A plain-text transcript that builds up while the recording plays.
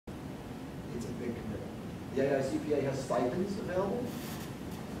The AICPA has stipends available.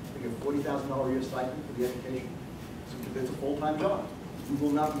 We get $40,000 a year stipend for the education. So it's a full-time job. You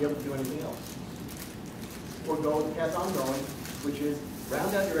will not be able to do anything else. Or go the path I'm going, which is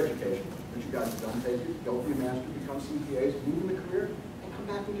round out your education, which you guys have done, take it, go for your master, become CPAs, move in the career, and come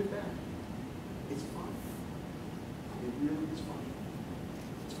back and get back. It's fun. It really is fun.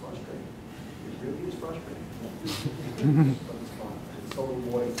 It's frustrating. It really is frustrating. But it's fun. It's so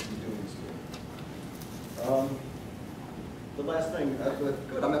rewarding to be doing this here. The last thing,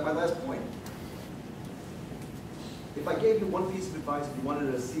 good, I'm at my last point. If I gave you one piece of advice, if you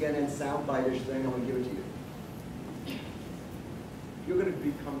wanted a CNN soundbite-ish thing, I'm going to give it to you. If you're going to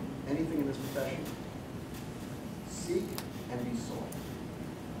become anything in this profession, seek and be sought.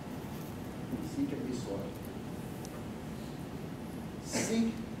 Seek and be sought.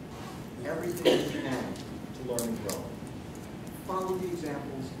 Seek everything you can to learn and grow. Follow the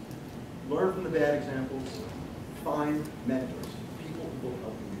examples. Learn from the bad examples. Find mentors, people who will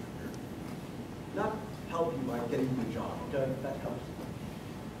help you in your career. Not help you by getting you a job, okay? That helps.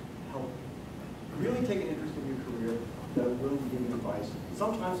 Help. Really take an interest in your career that will give you advice.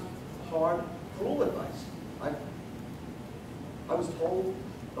 Sometimes hard, cruel advice. I was told,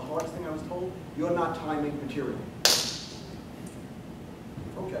 the hardest thing I was told, you're not timing material.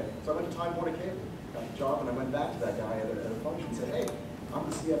 Okay, so I went to Time Warner Cable, got the job, and I went back to that guy at a function and said, hey, I'm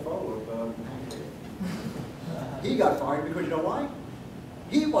the CFO of Cable. He got fired because you know why?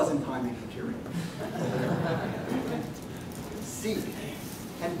 He wasn't timing material. Seek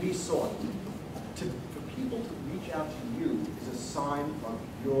and be sought. For people to reach out to you is a sign of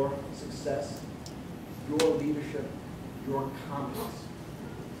your success, your leadership, your competence.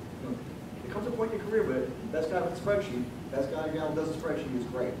 You know, there comes a point in your career where the best guy with a spreadsheet, best guy or gal who does a spreadsheet is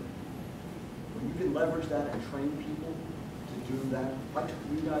great. When you can leverage that and train people to do that, like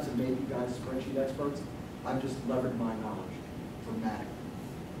you guys have made you guys spreadsheet experts, I've just leveraged my knowledge dramatically.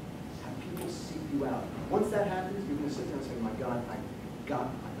 Have people seek you out. Once that happens, you're going to sit there and say, my God, I've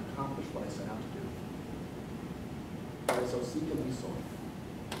accomplished what I set out to do. All right, so seek and be sought.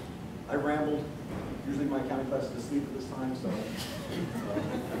 I rambled. Usually my accounting class is asleep at this time, so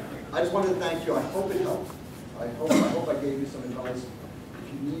I just wanted to thank you. I hope it helped. I hope I gave you some advice.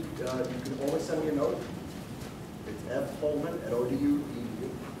 If you need, you can always send me a note. It's fholman@odu.edu.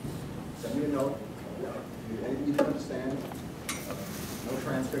 Send me a note. Anything you can understand. No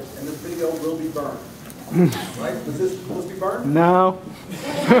transcripts. And this video will be burned. Right? Will this be burned? No.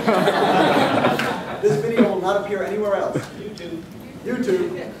 This video will not appear anywhere else. YouTube.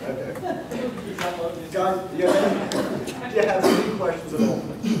 YouTube. Okay. Guys, do you have any questions at all?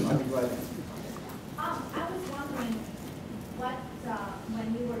 I'd be glad to answer. I was wondering what, when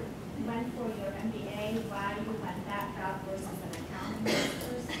you went for your MBA, why you went that route versus an accounting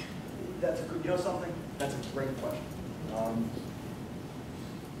master's? That's a good, you know something? That's a great question.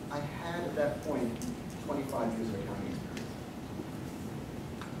 I had at that point 25 years of accounting experience.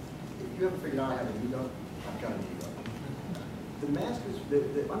 If you haven't figured out I have an ego, I've got an ego. The master's,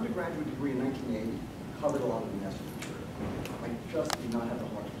 the undergraduate degree in 1980 covered a lot of the master's material. I just did not have the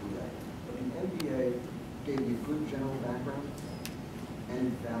heart to do that. But the MBA gave me a good general background and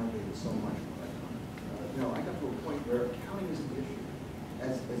it validated so much of what I've done. You know, I got to a point where accounting is an issue.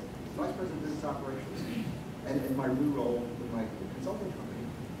 As Vice President of Business Operations and in my new role with my consulting company,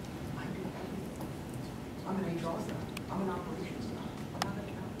 I do everything. I'm an HR staff. I'm an operations staff. I'm not an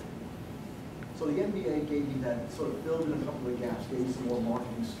accountant. So the MBA gave me that, sort of filled in a couple of gaps, gave me some more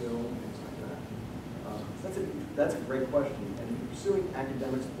marketing skill and things like that. That's a great question. And if you're pursuing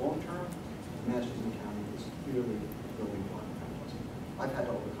academics long term, Master's in Accounting is clearly the only one. I've had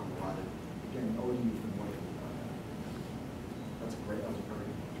to overcome a lot of, again, ODU has been wonderful about that. That was a very good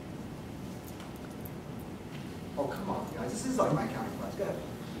question. Oh, come on, guys. This is like my accounting class. Go ahead.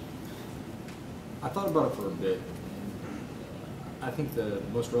 I thought about it for a bit. I think the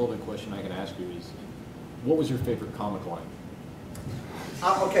most relevant question I can ask you is, what was your favorite comic line?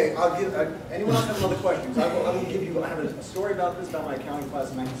 Okay, I'll give, anyone else have another question? I will give you, I have a story about this, about my accounting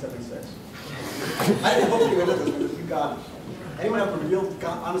class in 1976. I didn't hope you would look at this, but you got it. Anyone have a real,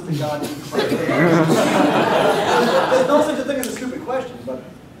 honest to God, there's no such a thing as a stupid question, but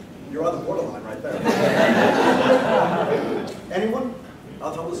you're on the borderline right there. Anyone?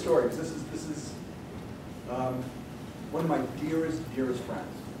 I'll tell the story, because this is one of my dearest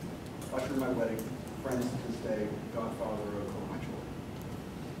friends. Ushered my wedding, friends to this day, godfather of my children.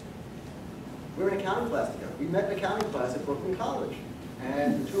 We were in accounting class together. We met in accounting class at Brooklyn College.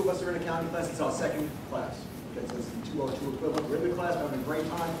 And the two of us are in accounting class. It's our second class. Okay, so it's the 202 equivalent. We're in the class, we're having a great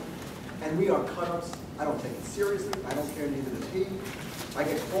time. And we are cut-ups. I don't take it seriously. I don't care, neither does he. I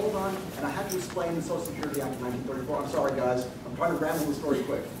get called on, and I have to explain the Social Security Act of 1934. I'm sorry, guys. I'm trying to ramble the story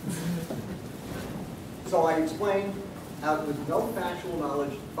quick. So I explain, out with no factual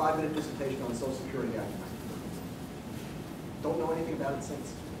knowledge, 5-minute dissertation on the Social Security Act of 1934. Don't know anything about it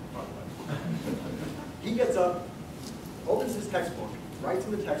since. He gets up, opens his textbook, writes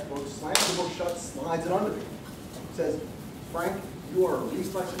in the textbook, slams the book shut, slides it under me. Says, Frank, you are a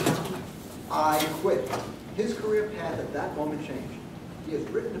reflex accountant. I quit. His career path at that moment changed. He has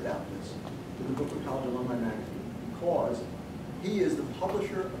written about this in the Brooklyn College Alumni Magazine because he is the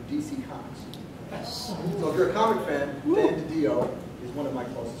publisher of DC Comics. So if you're a comic fan, Dan DiDio is one of my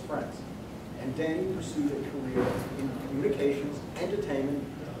closest friends. And Danny pursued a career in communications, entertainment,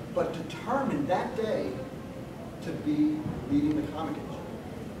 but determined that day to be leading the comic industry.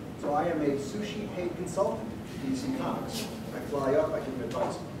 So I am a sushi paid consultant to DC Comics. I fly up, I give them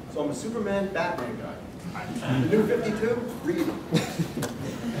advice. So I'm a Superman, Batman guy. The new 52, read.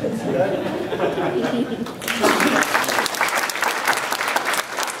 Okay?